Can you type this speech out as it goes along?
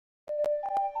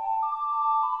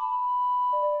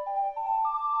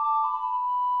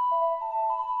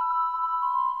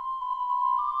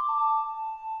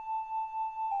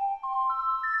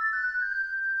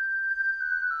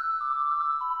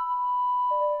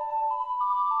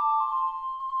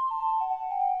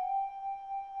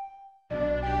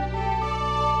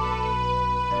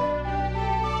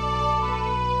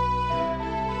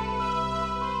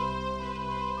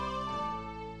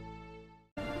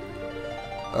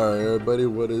Alright everybody,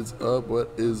 what is up? What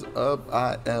is up?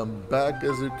 I am back.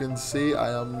 As you can see,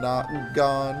 I am not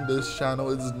gone. This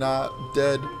channel is not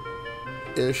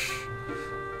dead-ish.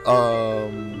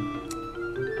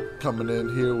 Coming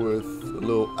in here with a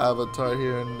little avatar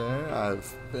here and there.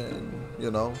 I've been,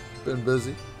 been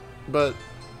busy. But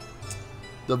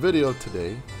the video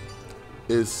today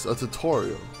is a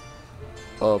tutorial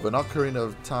of an Ocarina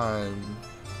of Time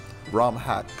ROM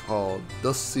hack called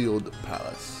The Sealed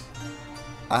Palace.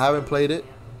 I haven't played it.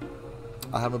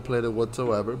 I haven't played it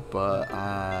whatsoever, but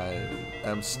I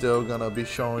am still gonna be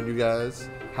showing you guys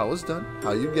how it's done,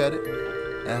 how you get it,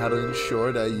 and how to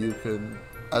ensure that you can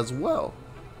as well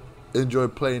enjoy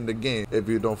playing the game if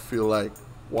you don't feel like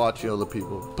watching other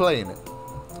people playing it.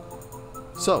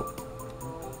 So,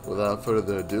 without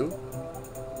further ado,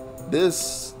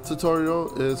 this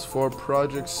tutorial is for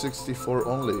Project 64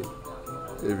 only.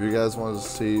 If you guys want to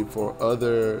see for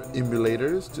other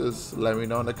emulators, just let me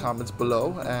know in the comments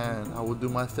below and I will do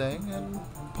my thing and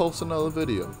post another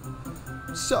video.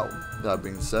 So, that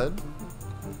being said,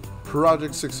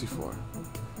 Project 64.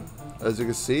 As you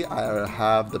can see, I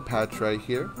have the patch right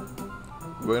here.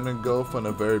 We're going to go from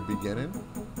the very beginning.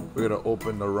 We're going to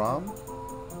open the ROM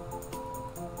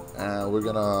and we're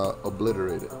going to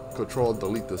obliterate it. Control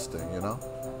delete this thing,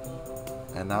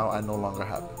 And now I no longer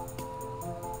have it.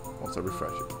 Once I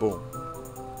refresh it, boom,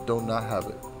 do not have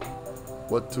it.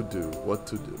 What to do?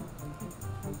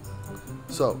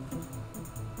 So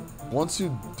once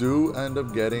you do end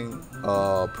up getting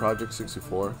Project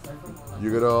 64,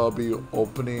 you're gonna be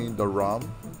opening the ROM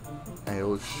and it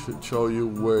will show you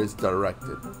where it's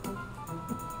directed.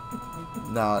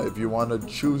 Now if you want to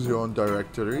choose your own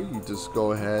directory, you just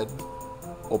go ahead,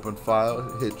 open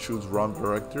file, hit choose ROM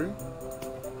directory,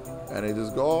 and it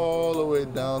just go all the way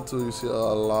down till you see a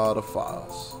lot of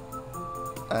files.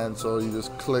 And so you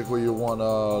just click where you want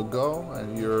to go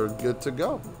and you're good to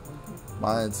go.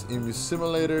 Mine's Emu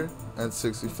Simulator and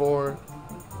 64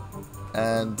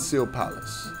 and Sealed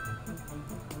Palace.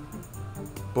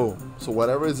 Boom. So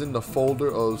whatever is in the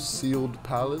folder of Sealed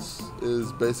Palace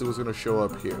is basically what's going to show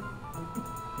up here.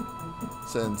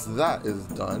 Since that is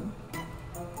done,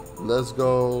 let's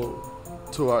go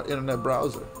to our internet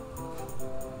browser.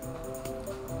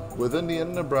 Within the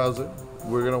internet browser,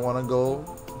 we're going to want to go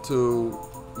to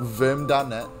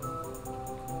vim.net.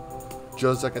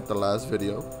 Just like at the last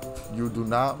video, you do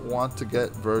not want to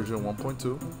get version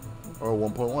 1.2 or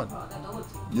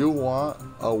 1.1. You want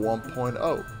a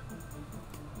 1.0.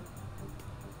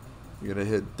 You're going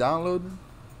to hit download.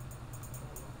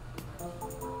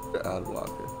 Ad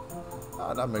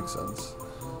blocker. That makes sense.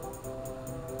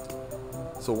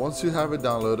 So once you have it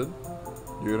downloaded,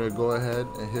 you're going to go ahead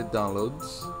and hit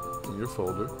downloads in your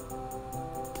folder.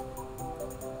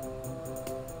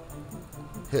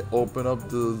 Hit open up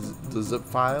the zip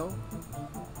file.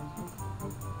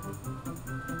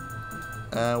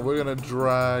 And we're going to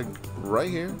drag right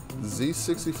here,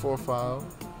 Z64 file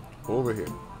over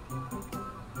here.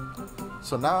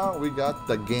 So now we got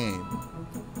the game.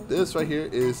 This right here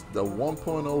is the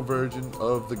 1.0 version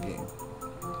of the game.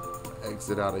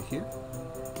 Exit out of here.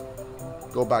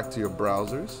 Go back to your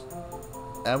browsers.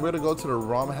 And we're going to go to the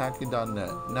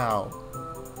romhacking.net. Now,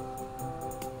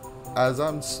 as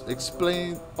I'm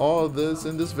explaining all of this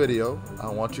in this video, I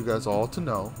want you guys all to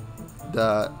know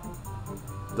that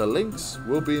the links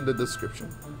will be in the description.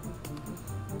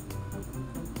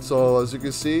 So as you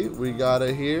can see, we got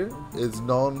it here. It's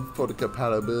known for the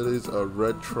compatibilities of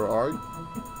RetroArch,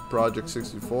 Project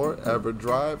 64,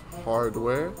 EverDrive,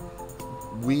 Hardware,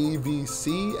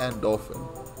 VVC, and Dolphin.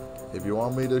 If you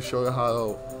want me to show you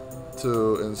how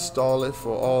to install it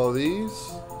for all of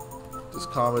these, just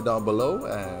comment down below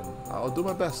and I'll do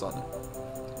my best on it.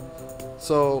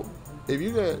 So if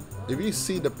you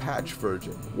see the patch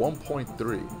version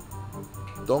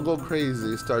 1.3, don't go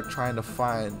crazy, start trying to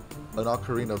find an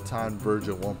Ocarina of Time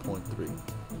version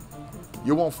 1.3.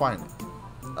 You won't find it.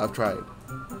 I've tried.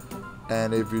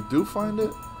 And if you do find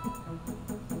it,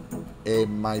 it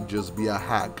might just be a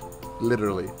hack,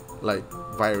 literally, like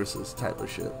viruses type of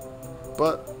shit.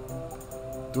 But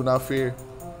do not fear,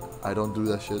 I don't do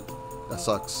that shit. That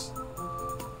sucks.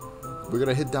 We're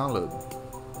gonna hit download.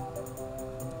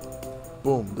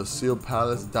 Boom, the Sealed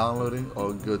Palace downloading,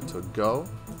 all good to go.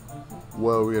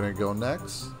 Where we're gonna go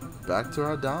next? Back to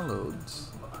our downloads.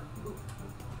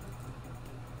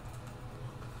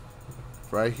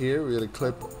 Right here, we're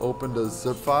gonna open the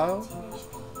zip file.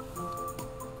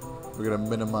 We're gonna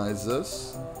minimize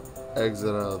this,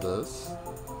 exit out of this,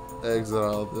 exit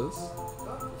out of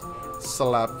this,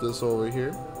 slap this over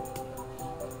here,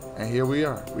 and here we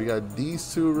are. We got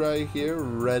these two right here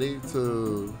ready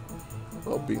to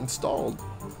will be installed.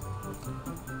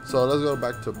 So let's go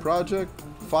back to project,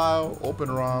 file, open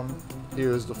ROM.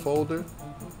 Here's the folder.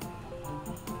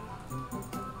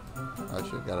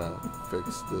 Actually, gotta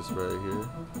fix this right here.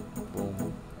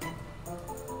 Boom.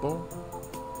 Boom.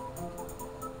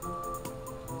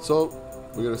 So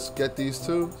we're gonna get these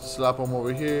two, slap them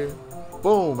over here.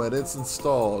 Boom, and it's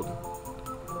installed.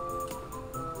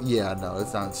 Yeah, no,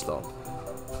 it's not installed.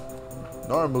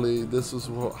 Normally, this is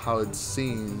how it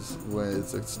seems when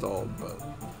it's installed, but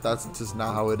that's just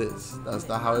not how it is. That's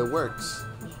not how it works.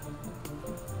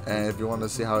 And if you want to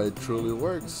see how it truly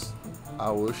works,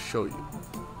 I will show you.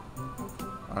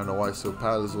 I don't know why Steel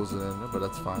Palace wasn't in there, but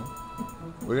that's fine.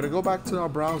 We're gonna go back to our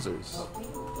browsers,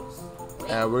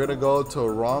 and we're gonna go to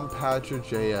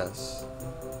rompatcher.js.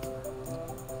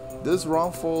 This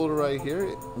ROM folder right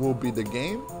here will be the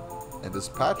game, and this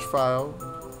patch file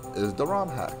is the ROM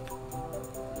hack.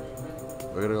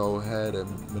 We're gonna go ahead and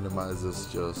minimize this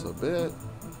just a bit.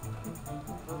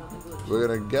 We're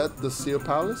gonna get the Steel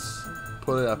Palace,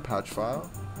 put it at patch file,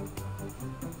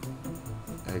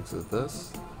 exit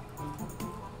this.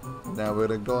 Now we're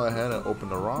gonna go ahead and open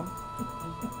the ROM,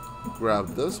 grab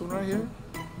this one right here,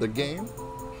 the game,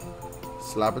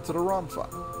 slap it to the ROM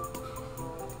file.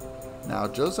 Now,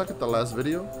 just like at the last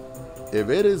video, if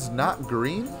it is not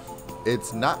green,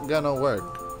 it's not gonna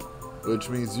work, which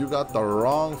means you got the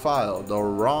wrong file, the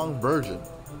wrong version.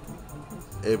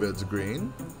 If it's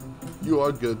green, you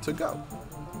are good to go.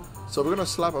 So we're gonna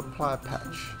slap apply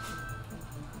patch.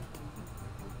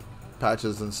 Patch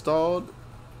is installed,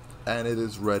 and it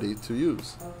is ready to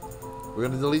use. We're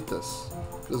gonna delete this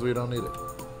because we don't need it,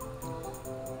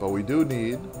 but we do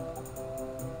need,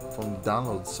 from the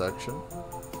download section,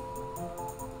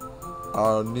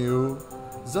 our new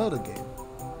Zelda game,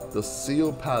 the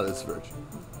Steel Palace version.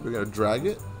 We're gonna drag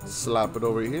it, slap it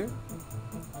over here,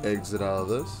 exit out of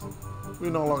this. We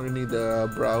no longer need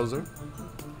the browser,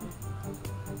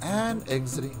 and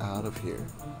exiting out of here,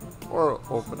 or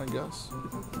open, I guess.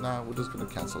 Nah, we're just gonna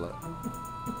cancel that.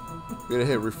 We're gonna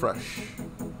hit refresh.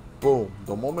 Boom.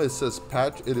 The moment it says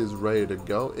patch, it is ready to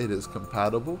go. It is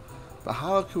compatible. But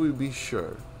how can we be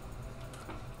sure?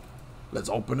 Let's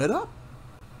open it up.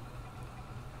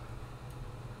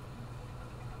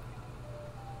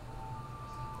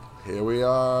 Here we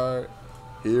are.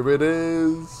 Here it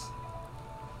is.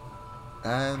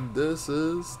 And this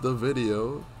is the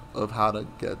video of how to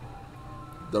get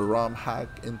the ROM hack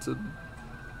into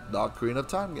the Ocarina of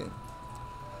Time game.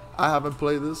 I haven't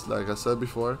played this, like I said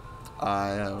before.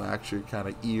 I am actually kind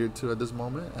of eager to at this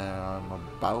moment, and I'm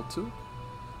about to.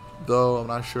 Though I'm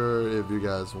not sure if you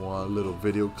guys want little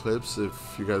video clips, if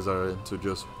you guys are into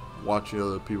just watching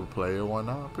other people play or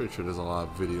whatnot. I'm pretty sure there's a lot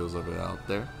of videos of it out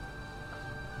there.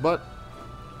 But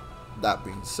that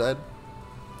being said,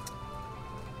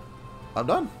 I'm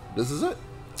done. This is it.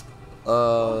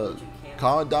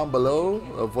 Comment down below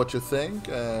of what you think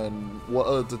and what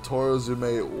other tutorials you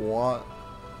may want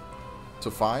to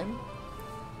find.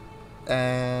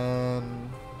 And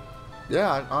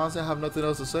yeah, I honestly have nothing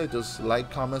else to say. Just like,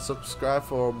 comment, subscribe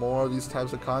for more of these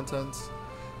types of contents.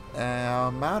 And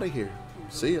I'm out of here.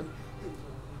 See ya.